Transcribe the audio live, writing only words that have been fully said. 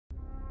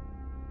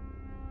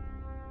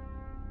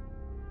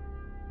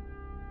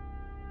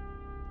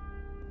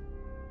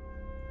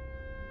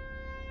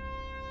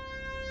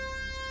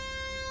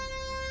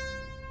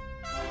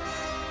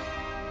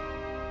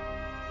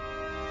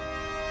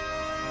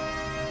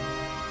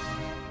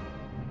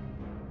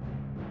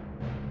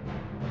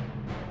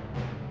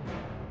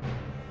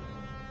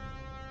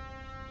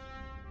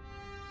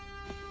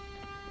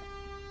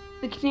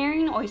The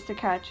Canarian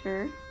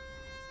oystercatcher,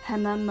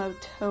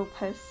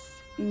 Hemimotopus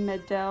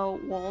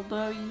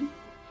medelwaldii,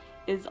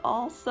 is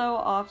also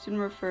often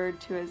referred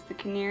to as the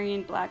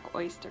Canarian black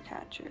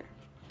oystercatcher.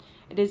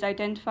 It is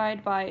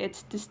identified by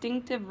its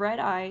distinctive red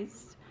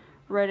eyes,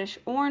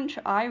 reddish-orange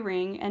eye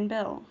ring and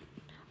bill,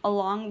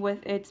 along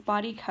with its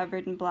body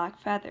covered in black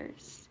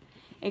feathers.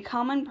 A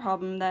common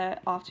problem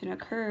that often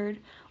occurred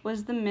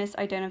was the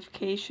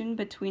misidentification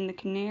between the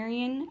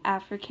Canarian,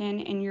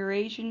 African, and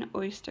Eurasian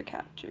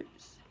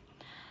oystercatchers.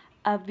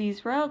 Of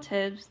these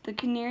relatives, the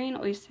Canarian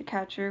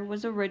oystercatcher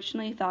was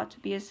originally thought to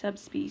be a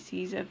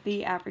subspecies of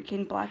the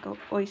African black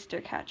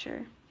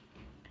oystercatcher.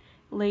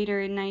 Later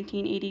in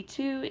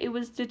 1982, it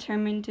was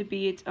determined to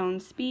be its own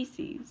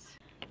species.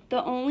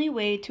 The only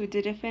way to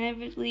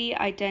definitively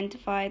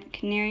identify the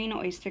Canarian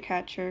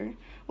oystercatcher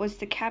was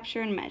to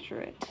capture and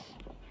measure it.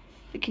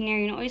 The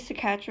Canarian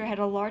oystercatcher had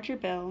a larger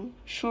bill,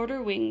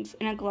 shorter wings,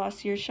 and a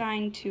glossier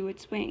shine to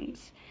its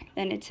wings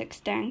than its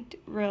extinct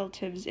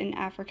relatives in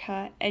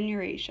Africa and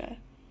Eurasia.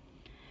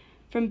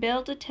 From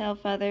bill to tail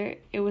feather,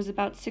 it was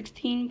about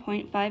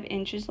 16.5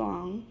 inches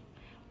long,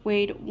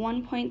 weighed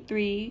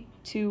 1.3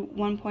 to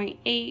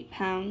 1.8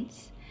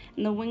 pounds,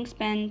 and the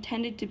wingspan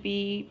tended to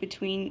be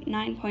between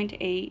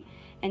 9.8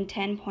 and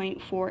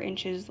 10.4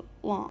 inches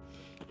long.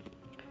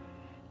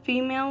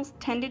 Females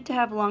tended to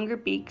have longer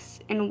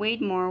beaks and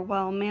weighed more,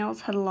 while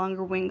males had a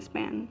longer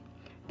wingspan.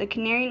 The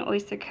Canarian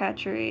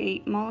oystercatcher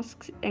ate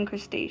mollusks and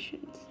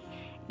crustaceans.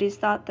 It is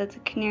thought that the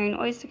Canarian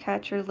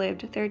oystercatcher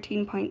lived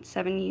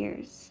 13.7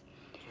 years,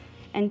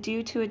 and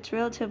due to its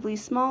relatively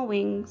small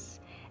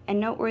wings and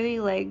noteworthy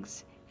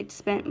legs, it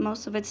spent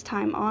most of its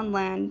time on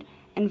land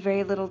and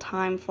very little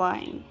time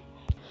flying.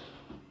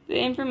 The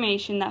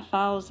information that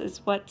follows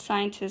is what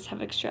scientists have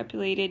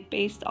extrapolated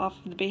based off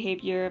of the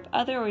behavior of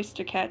other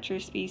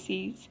oystercatcher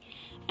species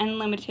and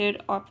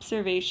limited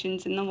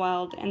observations in the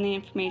wild and the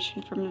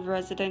information from the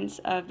residents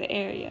of the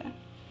area.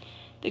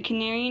 The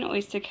Canarian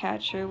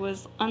oystercatcher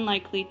was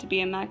unlikely to be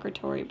a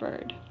migratory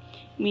bird,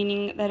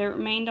 meaning that it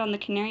remained on the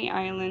Canary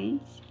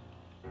Islands,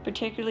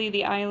 particularly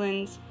the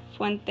islands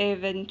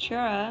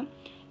Fuerteventura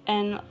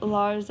and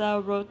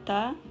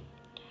Lanzarote,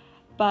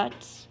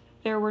 but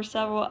there were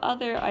several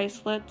other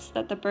islets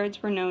that the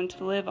birds were known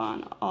to live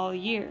on all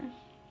year.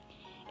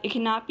 It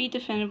cannot be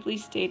definitively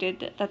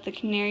stated that the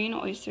Canarian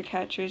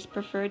oystercatchers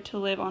preferred to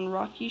live on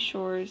rocky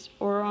shores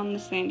or on the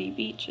sandy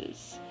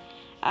beaches,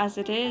 as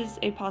it is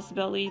a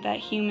possibility that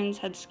humans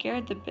had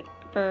scared the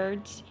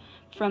birds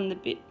from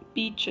the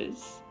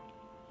beaches.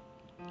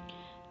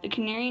 The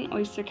Canarian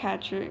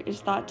oystercatcher is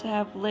thought to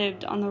have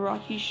lived on the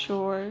rocky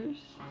shores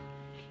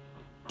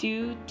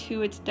due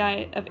to its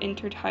diet of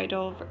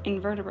intertidal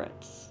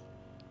invertebrates.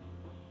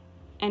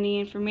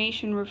 Any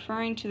information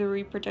referring to the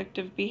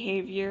reproductive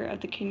behavior of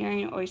the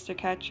Canarian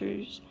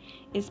oystercatchers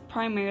is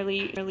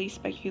primarily early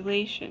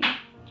speculation.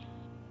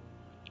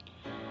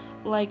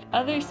 Like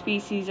other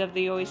species of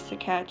the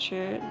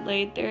oystercatcher,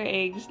 laid their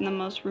eggs in the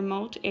most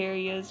remote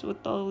areas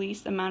with the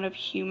least amount of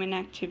human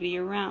activity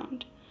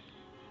around,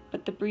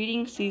 but the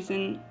breeding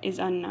season is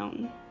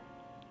unknown.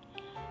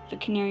 The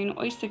Canarian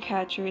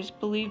oystercatcher is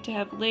believed to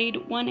have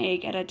laid one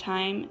egg at a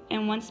time,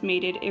 and once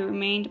mated, it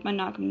remained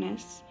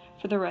monogamous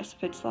for the rest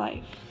of its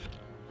life.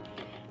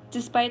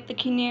 Despite the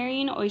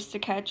Canarian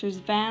oystercatcher's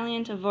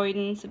valiant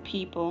avoidance of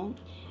people,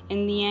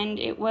 in the end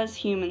it was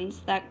humans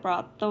that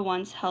brought the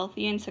once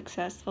healthy and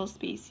successful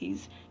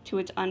species to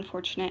its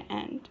unfortunate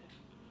end.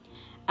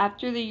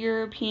 After the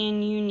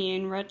European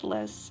Union Red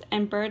List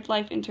and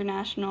BirdLife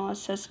International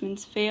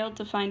assessments failed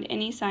to find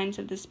any signs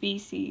of the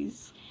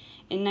species,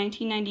 in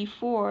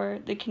 1994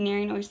 the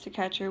Canarian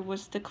oystercatcher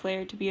was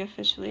declared to be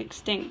officially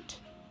extinct.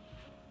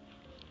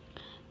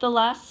 The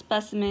last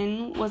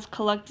specimen was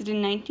collected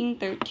in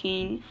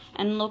 1913,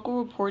 and local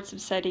reports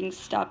of sightings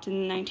stopped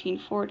in the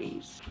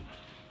 1940s.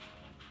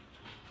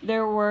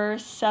 There were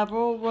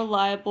several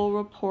reliable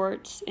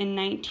reports in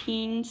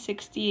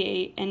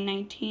 1968 and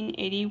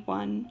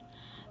 1981,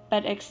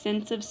 but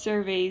extensive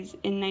surveys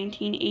in the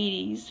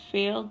 1980s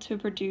failed to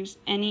produce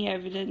any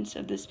evidence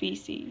of the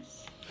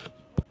species.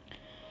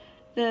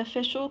 The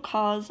official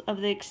cause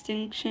of the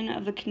extinction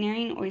of the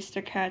Canarian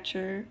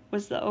oystercatcher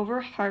was the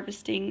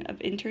overharvesting of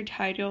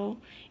intertidal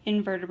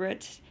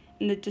invertebrates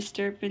and the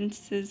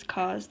disturbances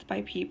caused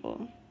by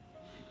people.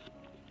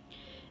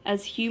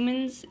 As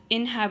humans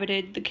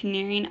inhabited the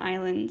Canarian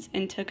Islands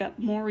and took up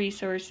more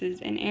resources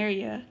and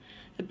area,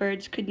 the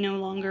birds could no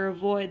longer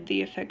avoid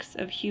the effects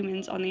of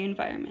humans on the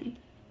environment.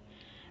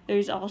 There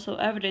is also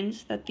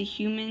evidence that the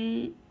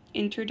human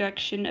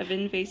introduction of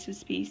invasive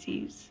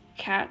species,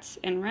 cats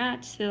and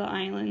rats, to the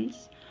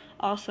islands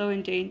also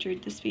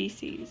endangered the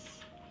species.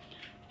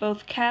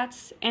 Both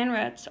cats and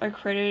rats are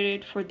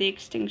credited for the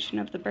extinction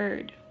of the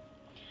bird,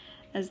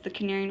 as the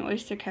Canarian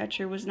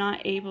oystercatcher was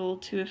not able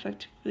to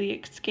effectively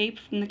escape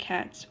from the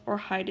cats or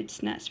hide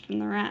its nest from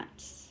the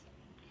rats.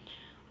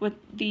 With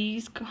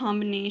these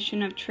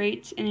combination of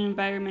traits and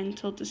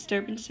environmental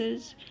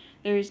disturbances,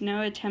 there is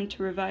no attempt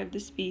to revive the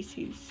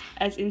species,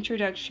 as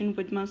introduction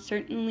would most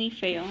certainly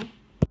fail.